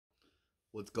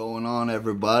What's going on,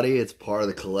 everybody? It's part of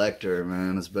the collector,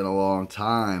 man. It's been a long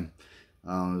time.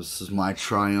 This is my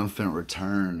triumphant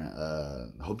return. I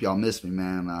hope y'all miss me,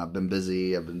 man. I've been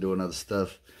busy. I've been doing other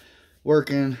stuff,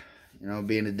 working,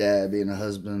 being a dad, being a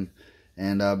husband,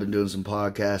 and I've been doing some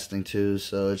podcasting too.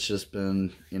 So it's just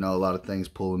been, a lot of things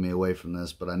pulling me away from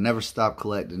this. But I never stop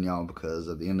collecting, y'all, because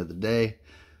at the end of the day,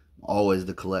 I'm always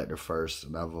the collector first.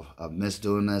 And I've missed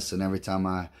doing this, and every time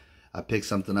I pick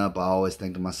something up, I always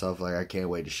think to myself, like, I can't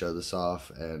wait to show this off.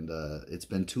 And it's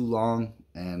been too long,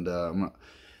 and I'm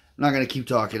not going to keep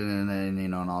talking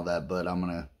and all that, but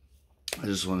I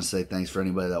just want to say thanks for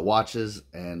anybody that watches,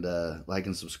 and like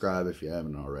and subscribe if you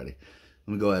haven't already.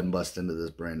 Let me go ahead and bust into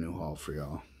this brand new haul for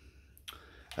y'all.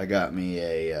 I got me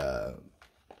a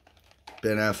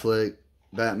Ben Affleck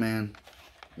Batman,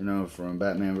 from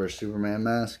Batman vs. Superman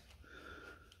mask.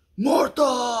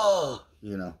 Martha!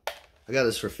 I got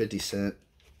this for 50 cents.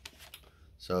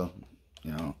 So,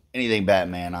 anything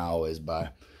Batman I always buy.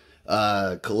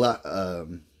 I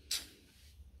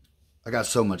got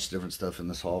so much different stuff in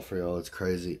this haul for y'all. It's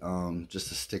crazy. Just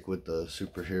to stick with the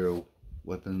superhero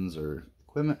weapons or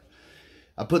equipment.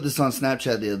 I put this on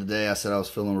Snapchat the other day. I said I was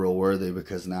feeling real worthy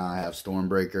because now I have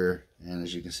Stormbreaker. And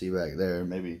as you can see back there,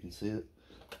 maybe you can see it,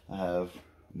 I have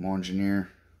more engineer.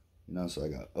 So I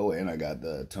got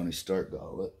the Tony Stark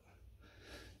gauntlet.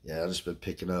 Yeah, I've just been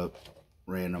picking up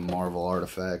random Marvel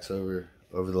artifacts over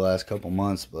the last couple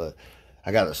months, but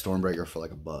I got a Stormbreaker for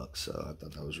like $1, so I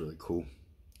thought that was really cool.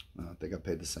 I think I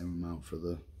paid the same amount for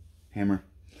the hammer.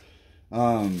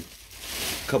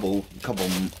 Probably a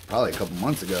couple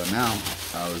months ago now,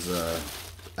 I was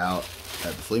out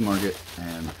at the flea market,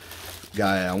 and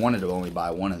guy, I wanted to only buy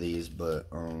one of these, but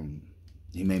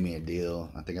he made me a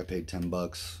deal. I think I paid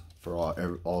 $10 for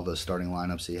all the starting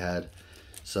lineups he had.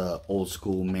 It's old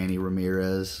school Manny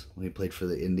Ramirez when he played for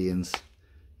the Indians.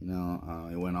 He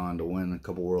went on to win a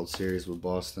couple World Series with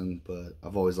Boston, but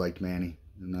I've always liked Manny,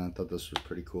 and I thought this was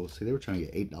pretty cool. See, they were trying to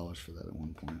get $8 for that at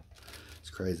one point. It's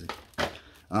crazy.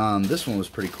 This one was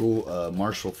pretty cool.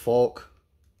 Marshall Faulk,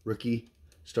 rookie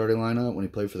starting lineup when he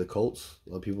played for the Colts.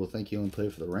 A lot of people think he only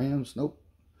played for the Rams. Nope.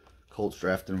 Colts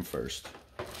drafted him first.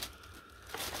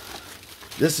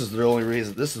 This is the only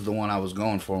reason. This is the one I was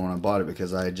going for when I bought it,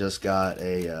 because I had just got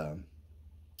a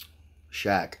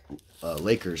Shaq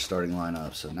Lakers starting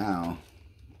lineup. So now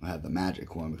I have the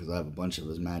Magic one because I have a bunch of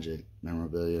his Magic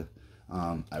memorabilia.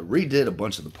 I redid a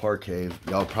bunch of the parquet.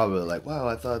 Y'all probably like, wow,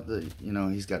 I thought that,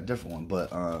 he's got a different one.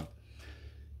 But I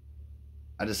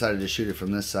decided to shoot it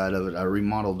from this side of it. I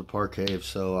remodeled the parquet,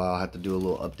 so I'll have to do a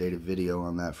little updated video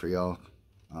on that for y'all.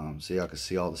 So y'all can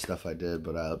see all the stuff I did,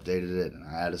 but I updated it and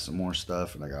I added some more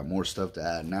stuff, and I got more stuff to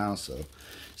add now, so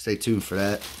stay tuned for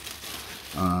that.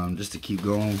 Just to keep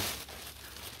going,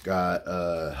 got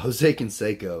Jose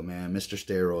Canseco, man, Mr.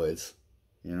 Steroids.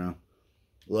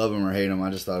 Love him or hate him, I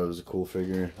just thought it was a cool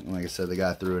figure, and like I said, the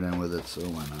guy threw it in with it, so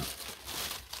why not.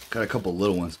 Got a couple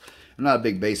little ones. I'm not a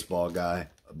big baseball guy,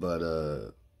 but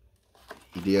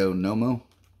Hideo Nomo.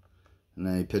 And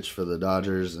then he pitched for the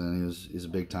Dodgers, and he's a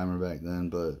big timer back then.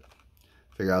 But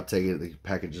I figure I'll take it. The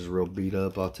package is real beat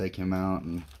up. I'll take him out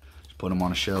and just put him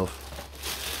on a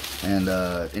shelf. And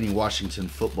any Washington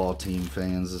football team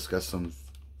fans, it's got some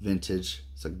vintage.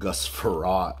 It's a Gus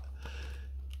Frerotte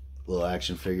little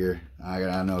action figure.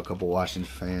 I know a couple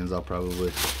Washington fans. I'll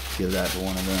probably give that to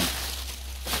one of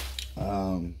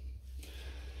them.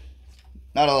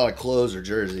 Not a lot of clothes or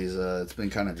jerseys. It's been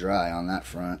kind of dry on that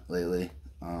front lately.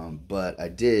 But I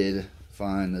did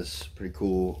find this pretty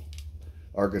cool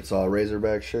Arkansas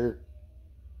Razorback shirt.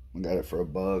 I got it for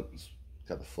 $1. It's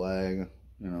got the flag,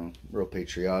 real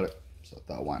patriotic. So I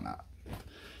thought, why not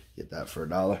get that for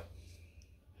 $1?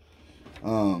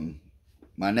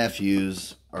 My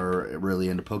nephews are really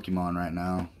into Pokemon right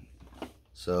now.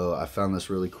 So I found this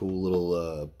really cool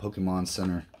little Pokemon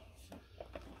Center.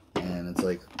 And it's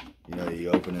like,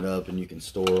 you open it up and you can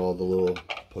store all the little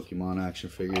Pokemon action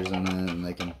figures in it, and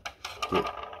they can get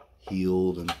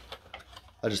healed, and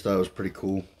I just thought it was pretty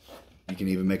cool. You can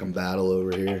even make them battle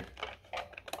over here.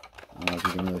 I don't know if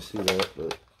you can really see that,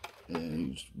 but yeah,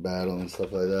 you just battle and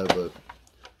stuff like that,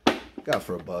 but got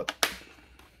for $1.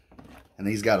 And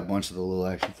he's got a bunch of the little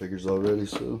action figures already,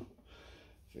 so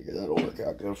I figure that'll work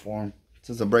out good for him.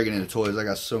 Since I'm breaking into toys, I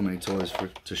got so many toys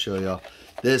to show y'all.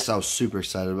 This, I was super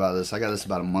excited about this. I got this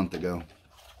about a month ago.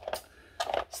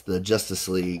 It's the Justice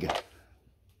League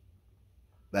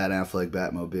Ben Affleck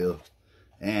Batmobile.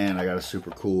 And I got a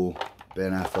super cool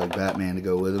Ben Affleck Batman to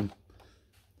go with him.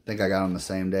 I think I got him the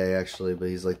same day, actually, but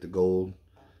he's like the gold.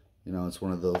 It's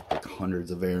one of the like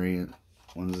hundreds of variant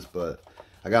ones, but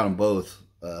I got them both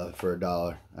for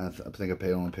 $1. I think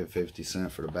I only paid 50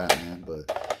 cents for the Batman, but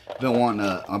I've been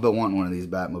wanting one of these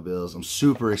Batmobiles. I'm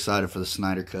super excited for the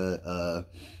Snyder Cut.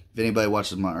 If anybody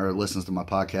watches or listens to my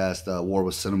podcast, War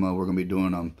with Cinema, we're gonna be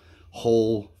doing a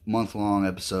whole month-long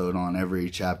episode on every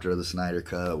chapter of the Snyder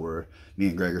Cut. Where me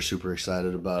and Greg are super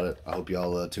excited about it. I hope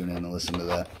y'all tune in and listen to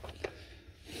that.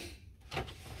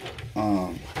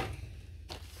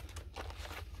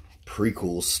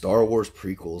 Prequels, Star Wars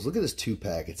prequels. Look at this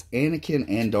 2-pack. It's Anakin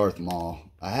and Darth Maul.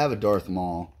 I have a Darth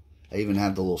Maul. I even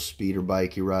have the little speeder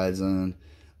bike he rides on.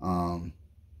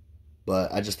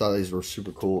 But I just thought these were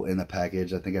super cool in the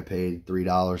package. I think I paid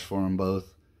 $3 for them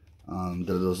both.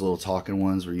 They're those little talking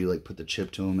ones where you like put the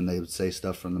chip to them and they would say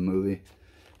stuff from the movie.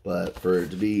 But for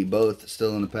it to be both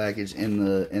still in the package in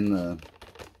the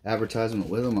advertisement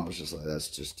with them, I was just like, that's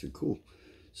just too cool.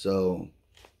 So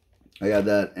I got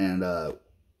that, and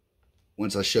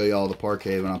once I show you all the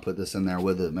parquet, and I'll put this in there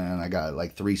with it, man. I got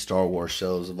like 3 Star Wars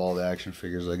shelves of all the action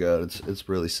figures I got. It's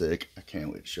really sick. I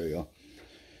can't wait to show y'all.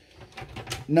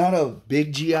 Not a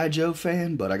big G.I. Joe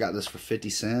fan, but I got this for 50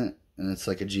 cents, and it's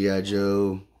like a G.I.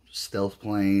 Joe stealth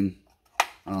plane.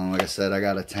 Like I said, I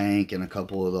got a tank and a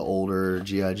couple of the older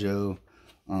G.I. Joe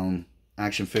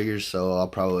action figures, so I'll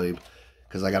probably,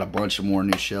 because I got a bunch of more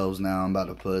new shelves now, I'm about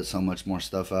to put so much more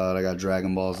stuff out. I got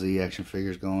Dragon Ball Z action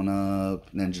figures going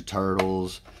up, Ninja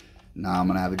Turtles. Now I'm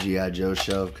going to have a G.I. Joe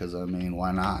shelf, because, I mean,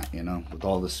 why not, you know? With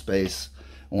all this space,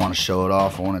 I want to show it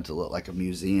off. I want it to look like a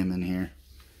museum in here.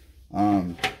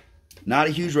 Not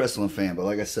a huge wrestling fan, but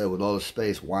like I said, with all the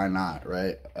space, why not,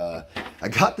 right? I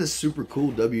got this super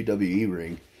cool WWE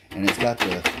ring, and it's got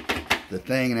the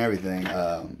thing and everything.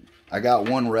 I got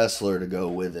one wrestler to go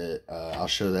with it. I'll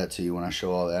show that to you when I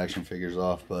show all the action figures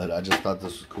off, but I just thought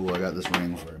this was cool. I got this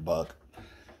ring for $1.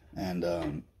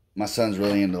 And my son's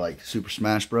really into like Super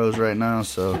Smash Bros. Right now,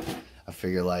 so I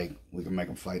figure like we can make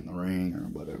him fight in the ring or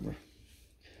whatever.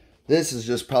 This is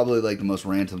just probably like the most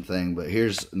random thing, but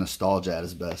here's nostalgia at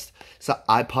its best. It's an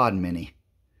iPod Mini,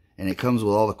 and it comes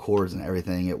with all the cords and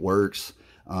everything. It works.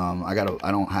 I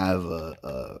don't have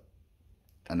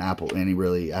an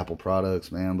Apple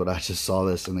products, man, but I just saw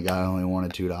this and the guy only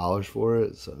wanted $2 for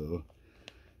it, so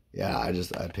yeah, I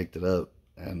picked it up,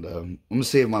 and I'm gonna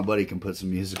see if my buddy can put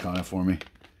some music on it for me,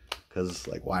 because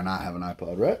like, why not have an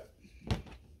iPod, right?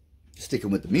 Sticking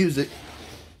with the music.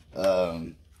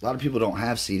 A lot of people don't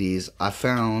have CDs. I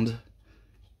found,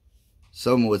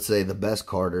 some would say, the best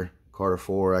Carter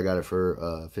 4. I got it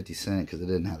for 50 cents because it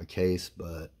didn't have a case,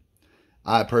 but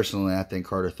I think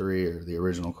Carter 3 or the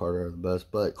original Carter are the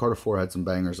best, but Carter 4 had some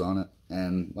bangers on it,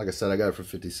 and like I said, I got it for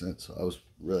 50 cents, so I was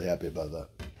really happy about that.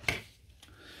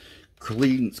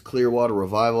 Creedence Clearwater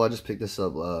Revival, I just picked this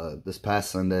up this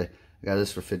past Sunday. I got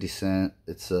this for 50 cents.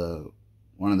 It's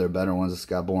one of their better ones. It's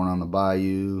got Born on the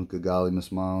Bayou, Good Golly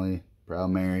Miss Molly,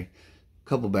 Proud Mary, a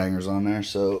couple bangers on there,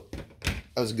 so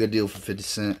that was a good deal for 50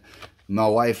 cents. My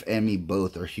wife and me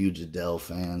both are huge Adele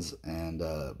fans, and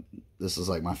this is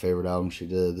like my favorite album she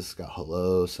did. This has got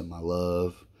Hello, Send My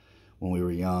Love, When We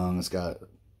Were Young. It's got a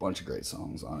bunch of great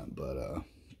songs on it, but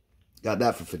got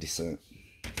that for 50 cents.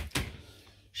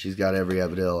 She's got every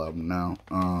Adele album now.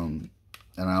 And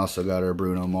I also got her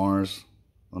Bruno Mars,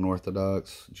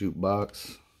 Unorthodox,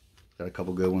 Jukebox. Got a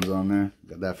couple good ones on there.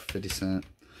 Got that for 50 cents.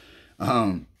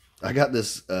 I got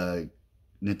this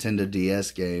Nintendo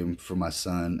DS game for my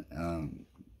son.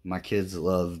 My kids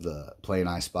love playing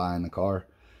I Spy in the car.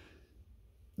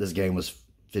 This game was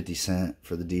 50 cents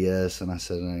for the DS, and I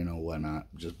said, you know, why not?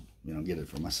 Just, you know, get it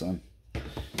for my son.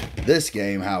 This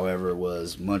game, however,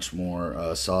 was much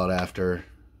more sought after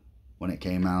when it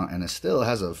came out, and it still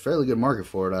has a fairly good market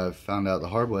for it. I found out the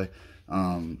hard way.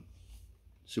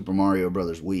 Super Mario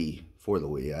Brothers Wii, for the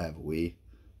Wii. I have a Wii.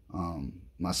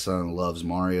 My son loves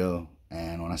Mario,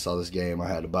 and when I saw this game, I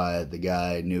had to buy it. The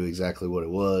guy knew exactly what it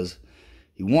was.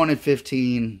 He wanted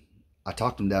 15. I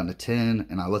talked him down to 10,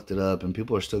 and I looked it up, and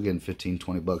people are still getting 15,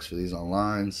 20 bucks for these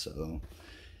online, so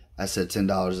I said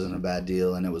 $10 isn't a bad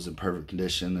deal, and it was in perfect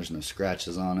condition. There's no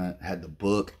scratches on it. Had the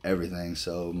book, everything,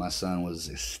 so my son was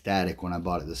ecstatic when I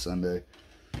bought it this Sunday,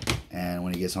 and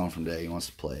when he gets home from day, he wants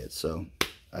to play it, so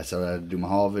I said I'd do my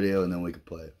haul video, and then we could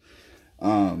play it.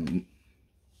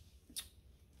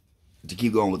 To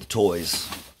keep going with the toys,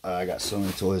 I got so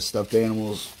many toys. Stuffed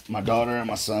animals. My daughter and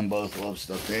my son both love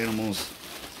stuffed animals,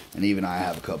 and even I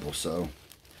have a couple, so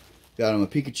got him a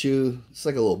Pikachu. It's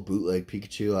like a little bootleg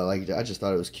Pikachu. I liked it. I just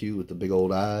thought it was cute with the big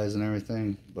old eyes and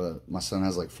everything, but my son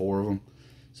has like 4 of them,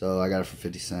 so I got it for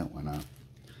 50 cents. Why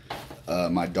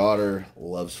not? My daughter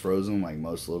loves Frozen, like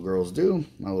most little girls do.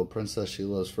 My little princess, she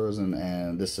loves Frozen,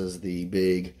 and this is the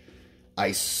big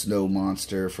ice snow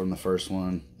monster from the first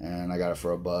one, and I got it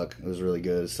for $1. It was really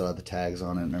good. It still had the tags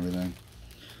on it and everything.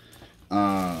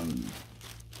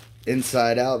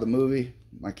 Inside Out, the movie.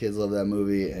 My kids love that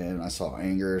movie, and I saw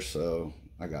Anger, so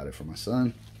I got it for my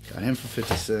son. Got him for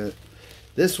 50 cents.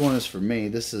 This one is for me.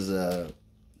 This is a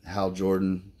Hal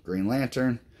Jordan Green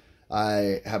Lantern.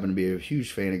 I happen to be a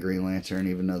huge fan of Green Lantern,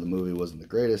 even though the movie wasn't the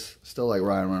greatest. Still like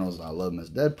Ryan Reynolds, and I love him as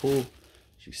Deadpool.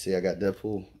 As you can see, I got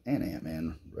Deadpool and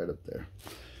Ant-Man right up there.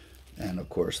 And, of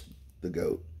course, the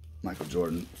GOAT, Michael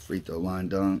Jordan, free throw line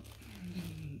dunk.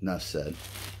 Enough said.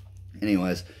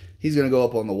 Anyways, he's going to go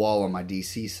up on the wall on my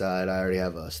DC side. I already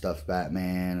have a stuffed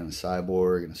Batman and a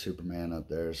Cyborg and a Superman up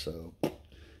there, so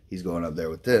he's going up there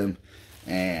with them.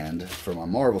 And for my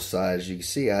Marvel side, as you can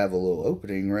see, I have a little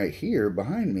opening right here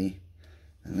behind me.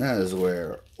 And that is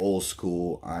where old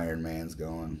school Iron Man's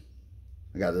going.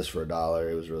 I got this for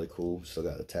 $1. It was really cool. Still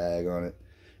got the tag on it.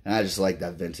 And I just like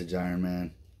that vintage Iron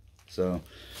Man. So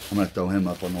I'm going to throw him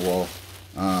up on the wall.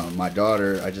 My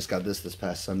daughter, I just got this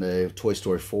past Sunday. Toy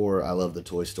Story 4. I love the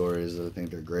Toy Stories. I think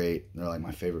they're great. They're like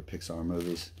my favorite Pixar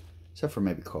movies. Except for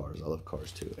maybe Cars. I love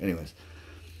Cars too. Anyways.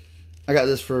 I got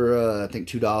this for, I think,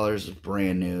 $2. It's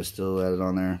brand new. Still had it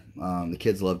on there. The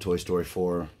kids love Toy Story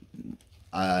 4.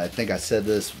 I think I said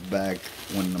this back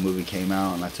when the movie came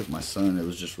out, and I took my son. It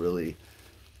was just really,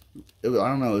 I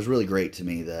don't know, it was really great to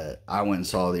me that I went and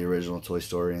saw the original Toy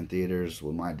Story in theaters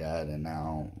with my dad, and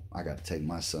now I got to take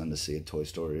my son to see a Toy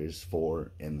Story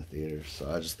 4 in the theaters. So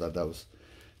I just thought that was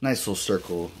a nice little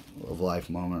circle of life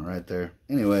moment right there.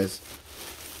 Anyways,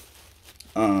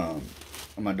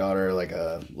 my daughter, like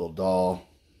a little doll,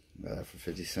 got that for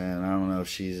 50 cents. I don't know if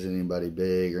she's anybody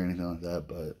big or anything like that,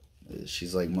 but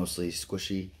she's like mostly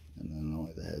squishy, and then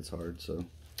only the head's hard, so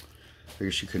I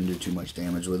figured she couldn't do too much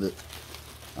damage with it.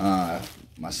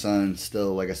 My son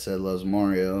still, like I said, loves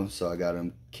Mario, so I got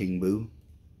him King Boo.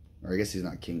 Or I guess he's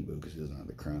not King Boo because he doesn't have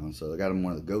the crown, so I got him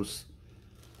one of the ghosts.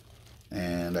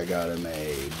 And I got him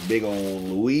a big old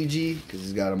Luigi because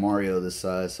he's got a Mario this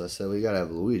size, so I said, well, you gotta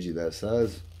have a Luigi that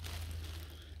size.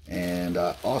 And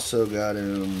I also got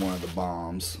him one of the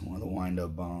bombs, one of the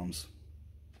wind-up bombs.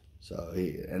 So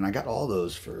and I got all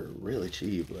those for really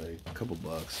cheap, like a couple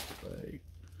bucks. Like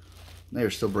they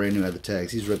were still brand new, had the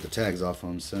tags. He's ripped the tags off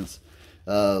them since.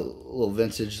 Little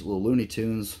vintage, little Looney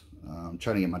Tunes. I'm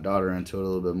trying to get my daughter into it a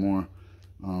little bit more.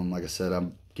 Like I said,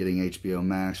 I'm getting HBO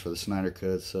Max for the Snyder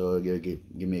Cut, so it'll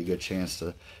give me a good chance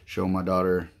to show my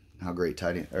daughter how great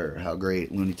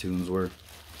Looney Tunes were.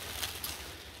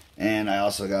 And I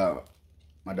also got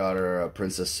my daughter a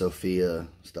Princess Sophia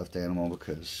stuffed animal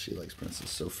because she likes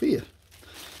Princess Sophia.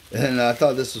 And I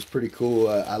thought this was pretty cool.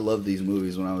 I loved these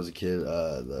movies when I was a kid.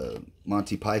 The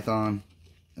Monty Python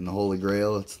and the Holy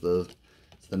Grail. It's the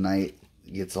knight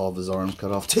that gets all of his arms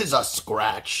cut off. 'Tis a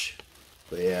scratch.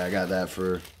 But yeah, I got that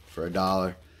for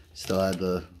 $1. Still had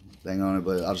the thing on it,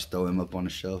 but I'll just throw him up on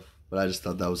the shelf. But I just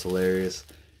thought that was hilarious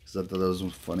because I thought that was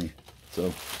funny.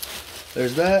 So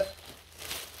there's that.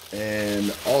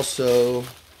 And also,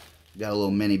 got a little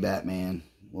mini Batman,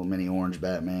 a little mini orange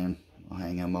Batman. I'll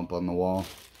hang him up on the wall.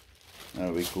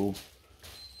 That'll be cool.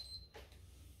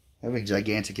 Having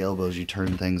gigantic elbows, you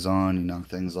turn things on, you knock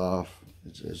things off.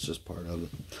 It's just part of it.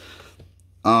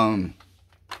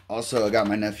 Also, I got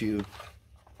my nephew,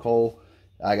 Cole.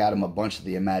 I got him a bunch of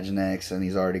the Imaginext, and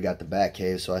he's already got the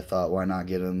Batcave, so I thought, why not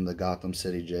get him the Gotham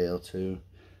City Jail, too?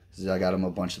 Because I got him a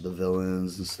bunch of the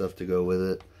villains and stuff to go with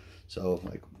it. So,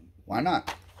 like, why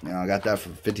not? You know, I got that for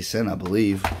 50 cents, I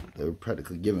believe. They were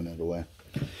practically giving it away.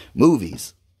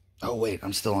 Movies. Oh, wait,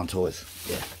 I'm still on toys.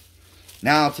 Yeah.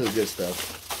 Now to the good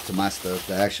stuff. To my stuff,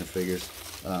 the action figures.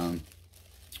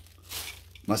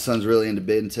 My son's really into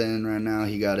Ben 10 right now.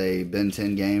 He got a Ben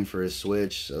 10 game for his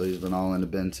Switch, so he's been all into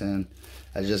Ben 10.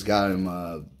 I just got him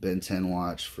a Ben 10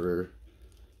 watch for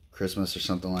Christmas or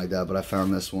something like that, but I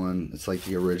found this one. It's like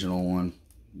the original one.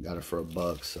 Got it for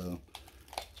 $1, so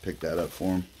picked that up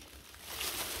for him.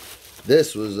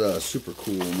 This was super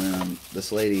cool, man.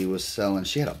 This lady was selling,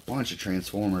 she had a bunch of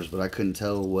Transformers, but I couldn't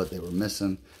tell what they were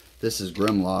missing. This is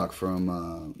Grimlock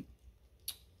from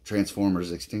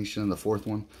Transformers Extinction, the 4th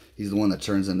one. He's the one that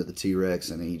turns into the T-Rex,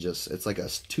 and he just, it's like a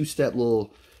 2-step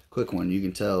little quick one, you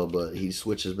can tell, but he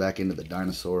switches back into the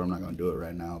dinosaur. I'm not going to do it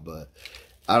right now, but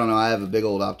I don't know. I have a big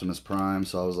old Optimus Prime,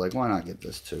 so I was like, why not get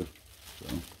this too?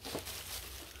 So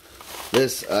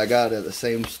this I got at the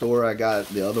same store I got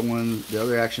the other one, the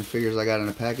other action figures I got in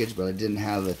a package, but I didn't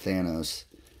have the Thanos.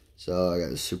 So I got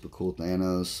this super cool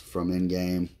Thanos from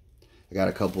Endgame. I got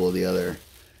a couple of the other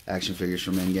action figures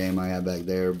from Endgame I had back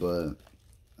there, but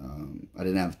I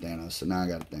didn't have Thanos, so now I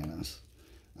got Thanos.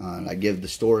 And I give the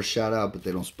store a shout out, but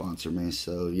they don't sponsor me,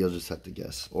 so you'll just have to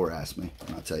guess or ask me,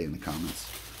 and I'll tell you in the comments.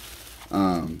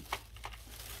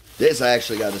 This I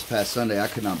actually got this past Sunday. I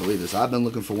could not believe this. I've been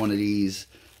looking for one of these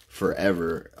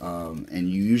forever, and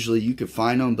you could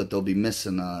find them, but they'll be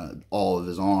missing all of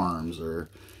his arms, or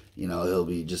he'll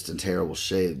be just in terrible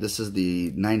shape. This is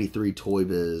the 93 Toy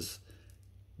Biz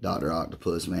Dr.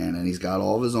 Octopus, man, and he's got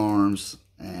all of his arms,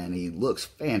 and he looks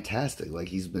fantastic. Like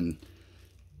he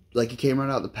came right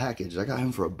out of the package. I got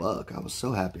him for $1. I was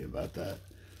so happy about that,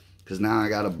 because now I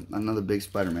got another big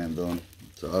Spider-Man villain,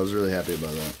 so I was really happy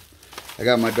about that. I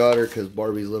got my daughter, because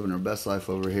Barbie's living her best life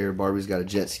over here. Barbie's got a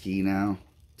jet ski now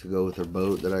to go with her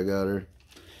boat that I got her.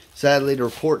 Sadly, to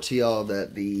report to y'all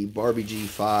that the Barbie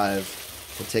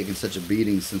G5 had taken such a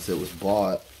beating since it was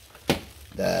bought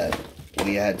that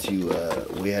we had to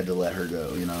let her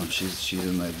go. She's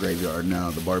in the graveyard now.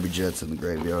 The Barbie jet's in the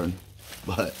graveyard.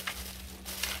 But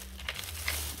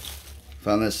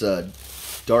found this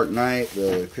Dark Knight,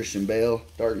 the Christian Bale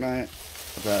Dark Knight.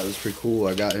 I thought it was pretty cool.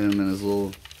 I got him in his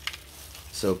little.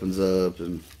 This opens up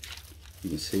and you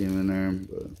can see him in there.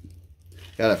 But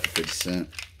got it for 50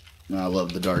 cents. I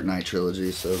love the Dark Knight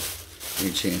trilogy, so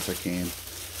any chance I can.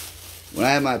 When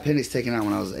I had my appendix taken out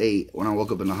when I was 8, when I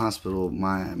woke up in the hospital,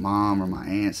 my mom or my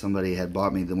aunt, somebody had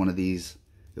bought me one of these.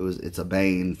 It's a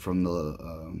Bane from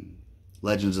the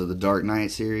Legends of the Dark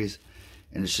Knight series,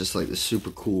 and it's just like this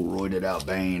super cool roided out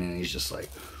Bane, and he's just like,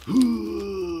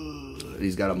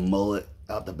 he's got a mullet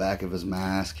out the back of his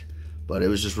mask, but it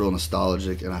was just real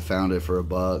nostalgic, and I found it for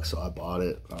 $1, so I bought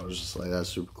it. I was just like, that's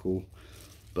super cool.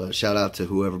 But shout out to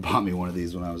whoever bought me one of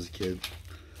these when I was a kid.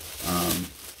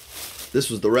 This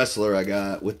was the wrestler I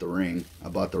got with the ring. I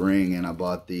bought the ring, and I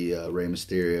bought the Rey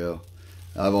Mysterio.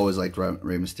 I've always liked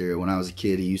Rey Mysterio. When I was a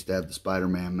kid, he used to have the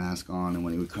Spider-Man mask on, and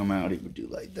when he would come out, he would do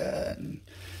like that and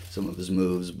some of his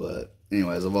moves. But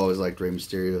anyways, I've always liked Rey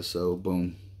Mysterio, so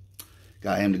boom.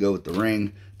 Got him to go with the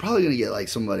ring. Probably going to get like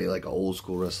somebody like an old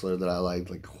school wrestler that I liked,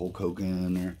 like Hulk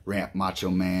Hogan or Macho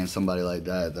Man, somebody like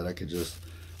that I could just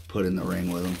put in the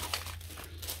ring with him.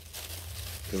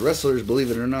 Because wrestlers,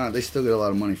 believe it or not, they still get a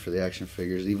lot of money for the action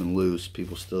figures, even loose.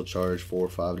 People still charge $4 or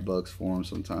 $5 for them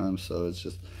sometimes. So it's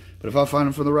just, but if I find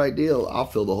them for the right deal, I'll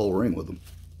fill the whole ring with them,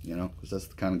 because that's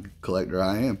the kind of collector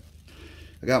I am.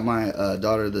 I got my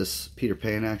daughter this Peter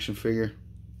Pan action figure.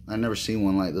 I'd never seen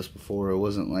one like this before. It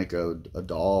wasn't like a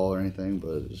doll or anything,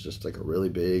 but it was just like a really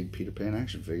big Peter Pan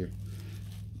action figure.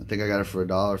 I think I got it for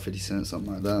 $1, 50 cents,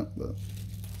 something like that. But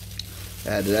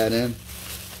added that in.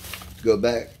 Go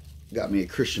back. Got me a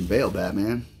Christian Bale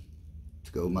Batman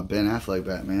to go with my Ben Affleck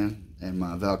Batman, and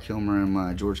my Val Kilmer and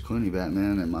my George Clooney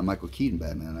Batman, and my Michael Keaton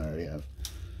Batman that I already have.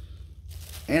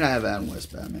 And I have Adam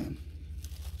West Batman.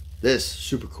 This,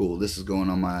 super cool. This is going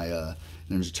on my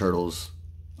Ninja Turtles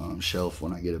shelf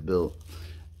when I get it built.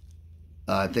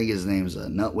 I think his name's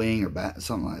Nutwing or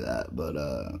something like that.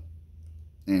 But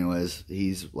anyways,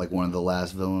 he's like one of the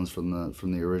last villains from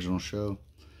the original show.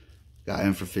 Got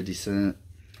him for 50 cents.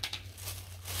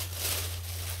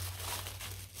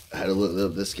 I had to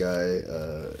look up this guy.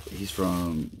 He's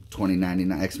from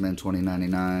 2099, X-Men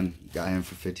 2099. Got him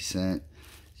for 50 cents.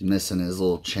 He's missing his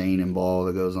little chain and ball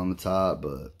that goes on the top,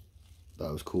 but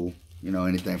that was cool.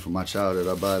 Anything from my childhood,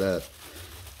 I'll buy that.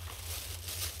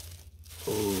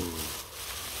 Oh.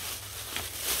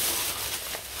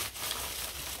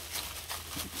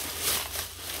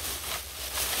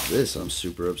 This I'm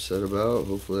super upset about.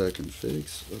 Hopefully I can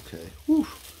fix. Okay. Whew.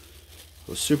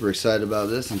 I was super excited about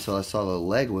this until I saw the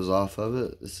leg was off of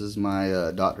it. This is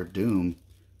my Dr. Doom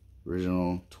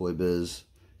original Toy Biz.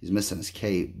 He's missing his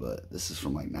cape, but this is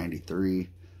from like 93.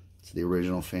 It's the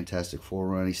original Fantastic Four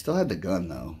run. He still had the gun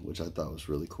though, which I thought was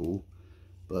really cool.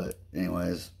 But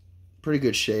anyways, pretty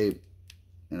good shape,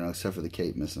 except for the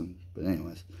cape missing. But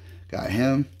anyways, got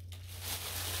him.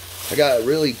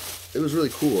 It was really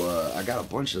cool. I got a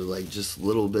bunch of like just a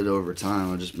little bit over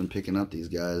time. I've just been picking up these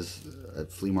guys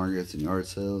at flea markets and yard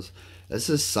sales. This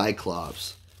is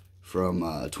Cyclops from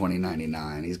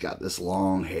 2099. He's got this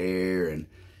long hair, and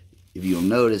if you'll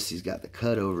notice, he's got the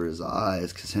cut over his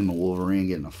eyes because him and Wolverine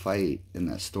get in a fight in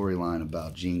that storyline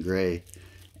about Jean Grey,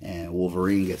 and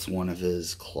Wolverine gets one of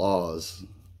his claws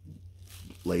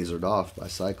lasered off by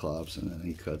Cyclops, and then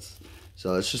he cuts.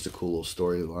 So it's just a cool little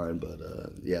storyline, but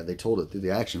yeah, they told it through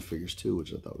the action figures too,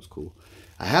 which I thought was cool.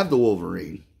 I have the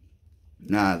Wolverine.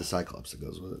 Nah, the Cyclops that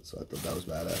goes with it, so I thought that was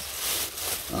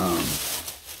badass.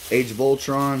 Age of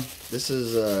Ultron. This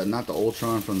is not the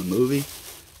Ultron from the movie,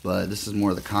 but this is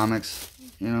more of the comics,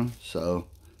 So,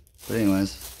 but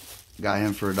anyways, got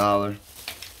him for $1.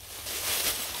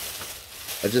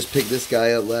 I just picked this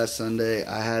guy up last Sunday.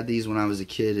 I had these when I was a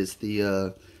kid. It's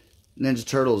the Ninja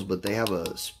Turtles, but they have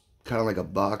a kind of like a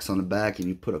box on the back, and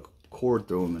you put a cord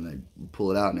through them, and they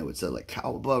pull it out, and it would say like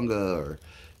Cowabunga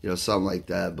or something like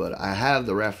that. But I have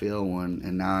the Raphael one,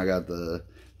 and now I got the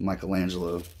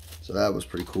Michelangelo, so that was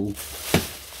pretty cool.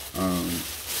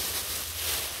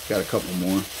 Got a couple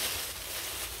more.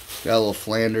 Got a little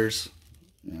Flanders,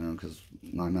 because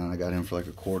I got him for like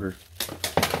 $1.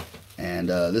 And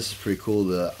this is pretty cool.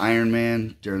 The Iron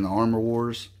Man during the Armor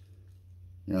Wars.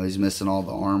 He's missing all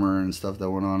the armor and stuff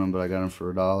that went on him, but I got him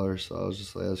for $1. So I was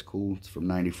just like, that's cool. It's from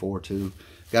 '94 too.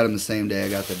 Got him the same day I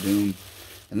got the Doom.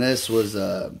 And this is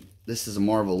a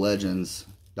Marvel Legends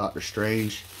Doctor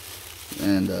Strange.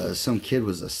 And some kid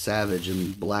was a savage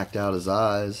and blacked out his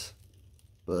eyes.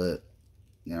 But,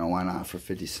 why not for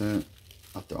 50 cents?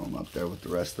 I'll throw him up there with the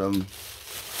rest of them.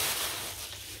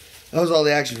 That was all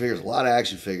the action figures. A lot of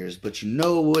action figures. But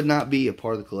would not be a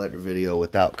part of the collector video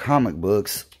without comic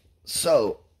books.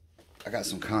 So, I got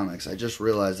some comics. I just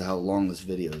realized how long this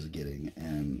video is getting.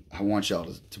 And I want y'all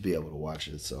to be able to watch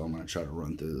it. So, I'm going to try to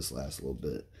run through this last little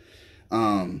bit.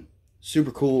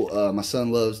 Super cool. My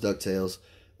son loves DuckTales.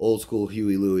 Old school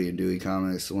Huey, Louie, and Dewey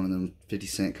comics. One of them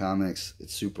 50-cent comics.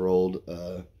 It's super old.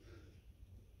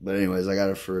 But anyways, I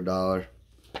got it for $1.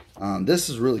 This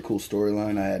is a really cool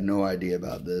storyline. I had no idea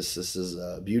about this. This is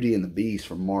Beauty and the Beast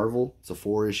from Marvel. It's a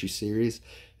 4-issue series.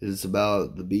 It's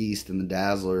about the Beast and the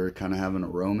Dazzler kind of having a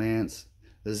romance.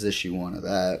 This is issue 1 of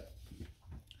that.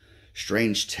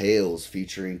 Strange Tales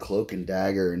featuring Cloak and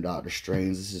Dagger and Doctor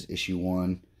Strange. This is issue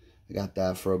 1. I got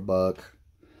that for $1.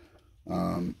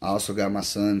 I also got my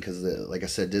son because, like I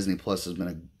said, Disney Plus has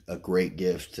been a great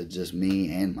gift to just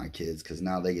me and my kids, because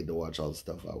now they get to watch all the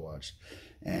stuff I watched.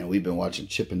 And we've been watching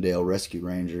Chip and Dale Rescue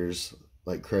Rangers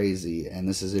like crazy, and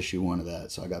this is issue 1 of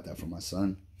that, so I got that for my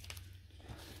son.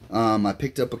 I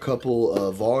picked up a couple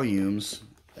of volumes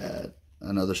at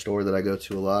another store that I go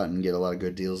to a lot and get a lot of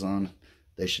good deals on.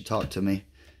 They should talk to me,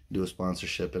 do a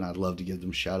sponsorship, and I'd love to give them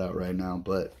a shout out right now.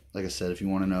 But like I said, if you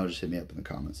want to know, just hit me up in the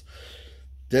comments.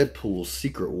 Deadpool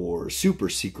Secret Wars, Super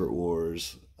Secret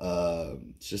Wars.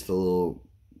 It's just a little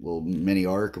mini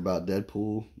arc about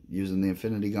Deadpool using the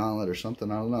Infinity Gauntlet or something.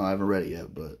 I don't know. I haven't read it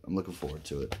yet, but I'm looking forward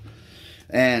to it.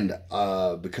 And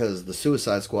because the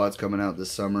Suicide Squad's coming out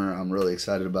this summer, I'm really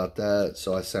excited about that.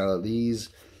 So I saw these,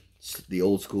 the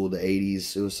old school, the 80s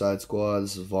Suicide Squad.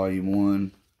 This is volume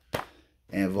 1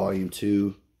 and volume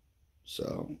 2.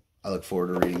 So I look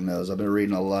forward to reading those. I've been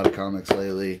reading a lot of comics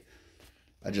lately.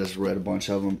 I just read a bunch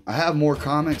of them. I have more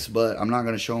comics, but I'm not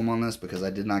going to show them on this because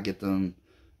I did not get them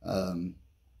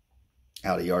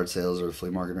out of yard sales or the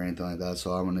flea market or anything like that.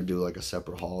 So I'm going to do like a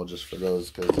separate haul just for those,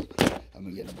 because I've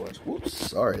been getting a bunch. Whoops,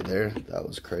 sorry there. That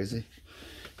was crazy.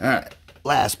 All right,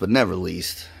 last but never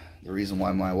least, the reason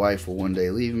why my wife will one day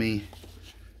leave me,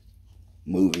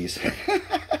 movies.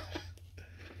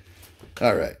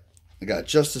 All right. I got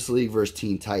Justice League vs.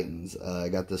 Teen Titans. I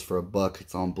got this for $1.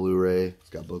 It's on Blu-ray.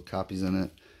 It's got both copies in it.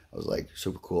 I was like,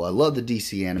 super cool. I love the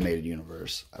DC animated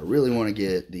universe. I really want to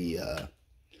get the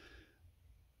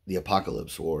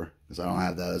Apocalypse War, because I don't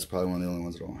have that. That's probably one of the only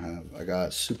ones I don't have. I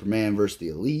got Superman vs. the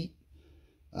Elite.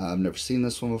 I've never seen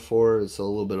this one before. It's a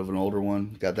little bit of an older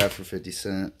one. Got that for 50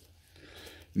 cents.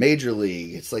 Major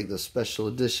League. It's like the special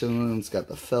edition. It's got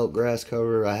the felt grass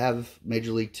cover. I have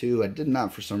Major League 2. I did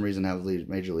not for some reason have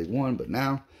Major League 1, but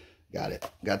now got it.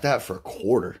 Got that for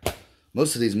 $1.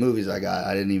 Most of these movies I got,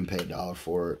 I didn't even pay $1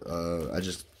 for it. I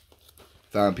just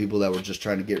found people that were just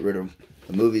trying to get rid of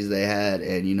the movies they had,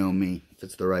 and you know me, if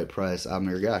it's the right price, I'm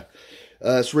your guy.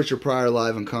 It's Richard Pryor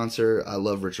live in concert. I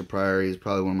love Richard Pryor. He's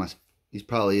probably he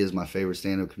probably is my favorite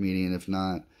stand-up comedian, if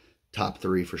not top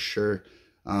 3 for sure.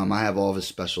 I have all of his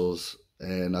specials,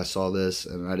 and I saw this,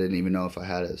 and I didn't even know if I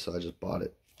had it, so I just bought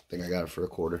it. I think I got it for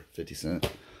 $1, 50 cents.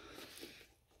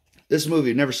 This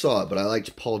movie, never saw it, but I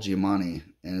liked Paul Giamatti,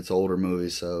 and it's an older movie,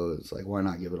 so it's like, why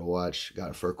not give it a watch?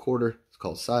 Got it for $1. It's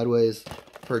called Sideways.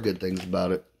 Heard good things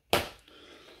about it.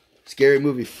 Scary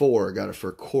Movie 4, got it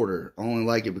for $1. I only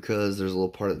like it because there's a little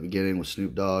part at the beginning with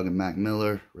Snoop Dogg and Mac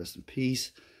Miller. Rest in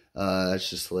peace.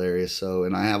 That's just hilarious. So,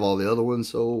 and I have all the other ones,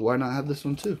 so why not have this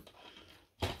one too?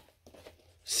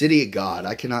 City of God.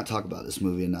 I cannot talk about this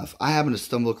movie enough. I happened to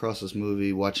stumble across this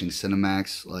movie watching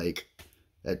Cinemax like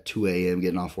at 2 a.m.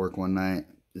 getting off work one night.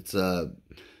 It's a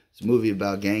movie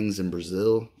about gangs in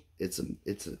Brazil. It's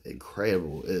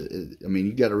incredible. I mean,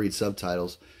 you got to read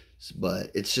subtitles,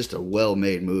 but it's just a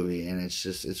well-made movie, and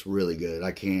it's really good.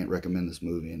 I can't recommend this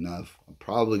movie enough. I'm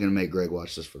probably going to make Greg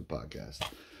watch this for the podcast.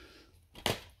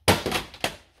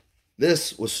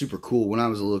 This was super cool. When I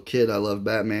was a little kid, I loved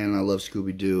Batman, I loved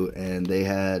Scooby-Doo, and they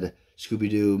had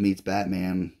Scooby-Doo meets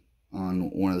Batman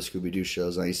on one of the Scooby-Doo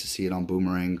shows. I used to see it on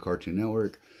Boomerang Cartoon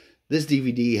Network. This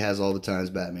DVD has all the times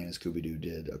Batman and Scooby-Doo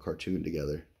did a cartoon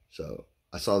together. So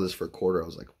I saw this for $1. I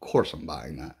was like, of course I'm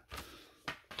buying that.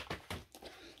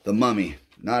 The Mummy.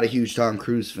 Not a huge Tom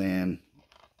Cruise fan,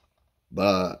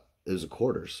 but it was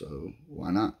 $1, so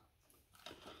why not?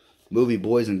 Movie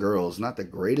Boys and Girls. Not the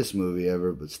greatest movie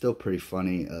ever, but still pretty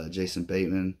funny. Jason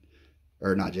Bateman.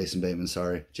 Or not Jason Bateman,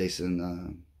 sorry.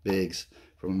 Jason Biggs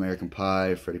from American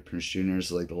Pie. Freddie Prinze Jr.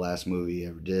 is like the last movie he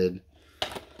ever did.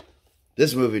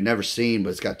 This movie I've never seen, but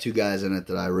it's got two guys in it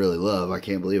that I really love. I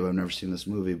can't believe I've never seen this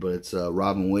movie, but it's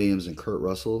Robin Williams and Kurt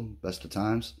Russell, Best of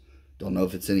Times. Don't know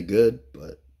if it's any good,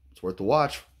 but it's worth the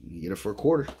watch. You get it for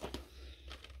 $1.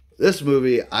 This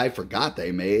movie, I forgot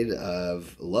they made.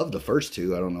 I've loved the first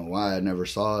two. I don't know why I never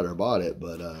saw it or bought it,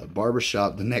 but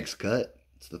Barbershop, The Next Cut.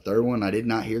 It's the third one. I did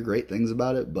not hear great things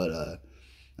about it, but I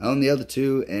own the other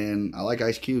two, and I like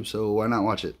Ice Cube, so why not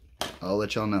watch it? I'll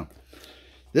let y'all know.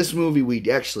 This movie we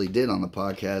actually did on the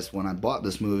podcast. When I bought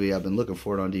this movie, I've been looking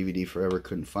for it on DVD forever.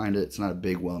 Couldn't find it. It's not a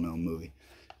big, well-known movie.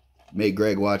 Made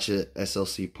Greg watch it.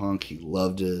 SLC Punk. He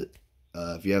loved it.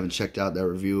 If you haven't checked out that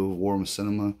review of War Room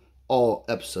Cinema, all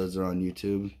episodes are on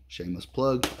YouTube. Shameless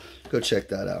plug. Go check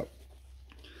that out.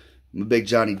 I'm a big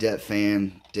Johnny Depp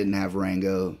fan. Didn't have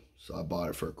Rango, so I bought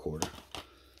it for $1.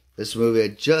 This movie,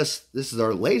 this is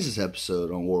our latest episode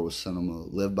on War with Cinema.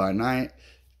 Live by Night.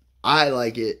 I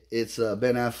like it. It's a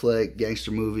Ben Affleck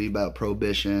gangster movie about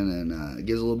prohibition, and it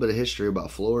gives a little bit of history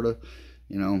about Florida,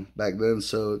 you know, back then.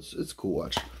 So it's a cool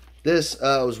watch. This,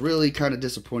 I was really kind of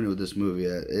disappointed with this movie.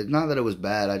 Not that it was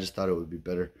bad, I just thought it would be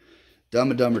better. Dumb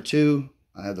and Dumber 2,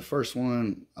 I had the first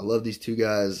one. I love these two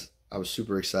guys. I was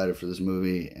super excited for this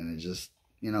movie, and it just,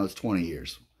 you know, it's 20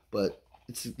 years. But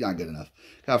it's not good enough.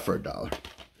 Got it for $1.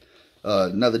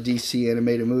 Another DC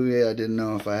animated movie I didn't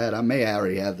know if I had. I may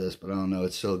already have this, but I don't know.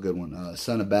 It's still a good one.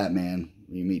 Son of Batman.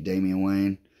 You meet Damian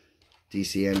Wayne.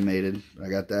 DC animated. I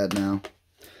got that now.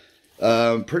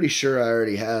 I'm pretty sure I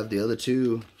already have the other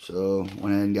two. So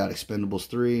went ahead and got Expendables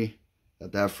 3.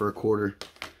 Got that for $1.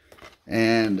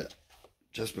 And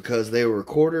just because they were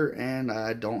 $1 and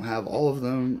I don't have all of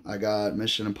them, I got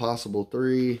Mission Impossible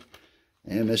 3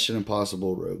 and Mission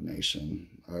Impossible Rogue Nation.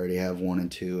 I already have 1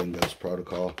 and 2 and Ghost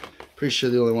Protocol. Pretty sure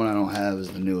the only one I don't have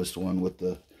is the newest one with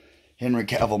the Henry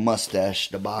Cavill mustache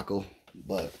debacle.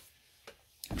 But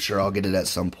I'm sure I'll get it at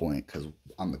some point because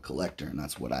I'm a collector and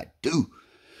that's what I do.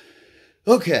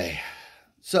 Okay,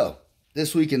 so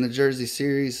this week in the Jersey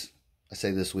series, I say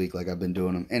this week like I've been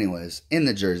doing them. Anyways, in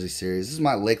the Jersey series, this is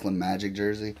my Lakeland Magic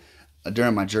jersey.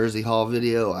 During my Jersey haul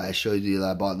video, I showed you that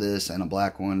I bought this and a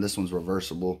black one. This one's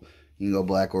reversible. You can go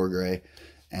black or gray.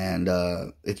 And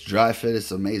it's dry fit.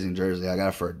 It's an amazing jersey. I got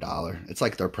it for $1. It's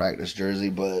like their practice jersey,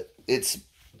 but it's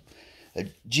a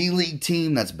G League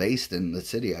team that's based in the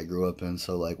city I grew up in.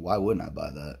 So, like, why wouldn't I buy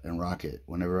that and rock it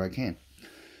whenever I can?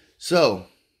 So,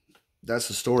 that's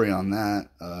the story on that.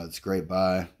 It's a great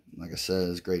buy. Like I said,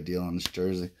 it's a great deal on this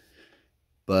jersey.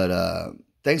 But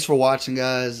thanks for watching,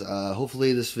 guys.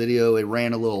 Hopefully this video, it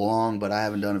ran a little long, but I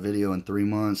haven't done a video in 3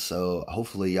 months. So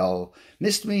hopefully y'all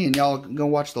missed me and y'all gonna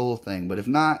watch the whole thing. But if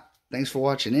not, thanks for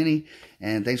watching any.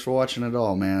 And thanks for watching it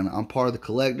all, man. I'm part of the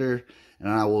collector. And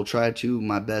I will try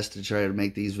my best to try to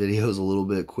make these videos a little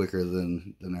bit quicker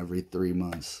than every 3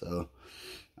 months. So,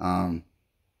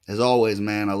 as always,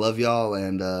 man, I love y'all.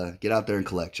 And get out there and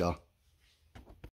collect, y'all.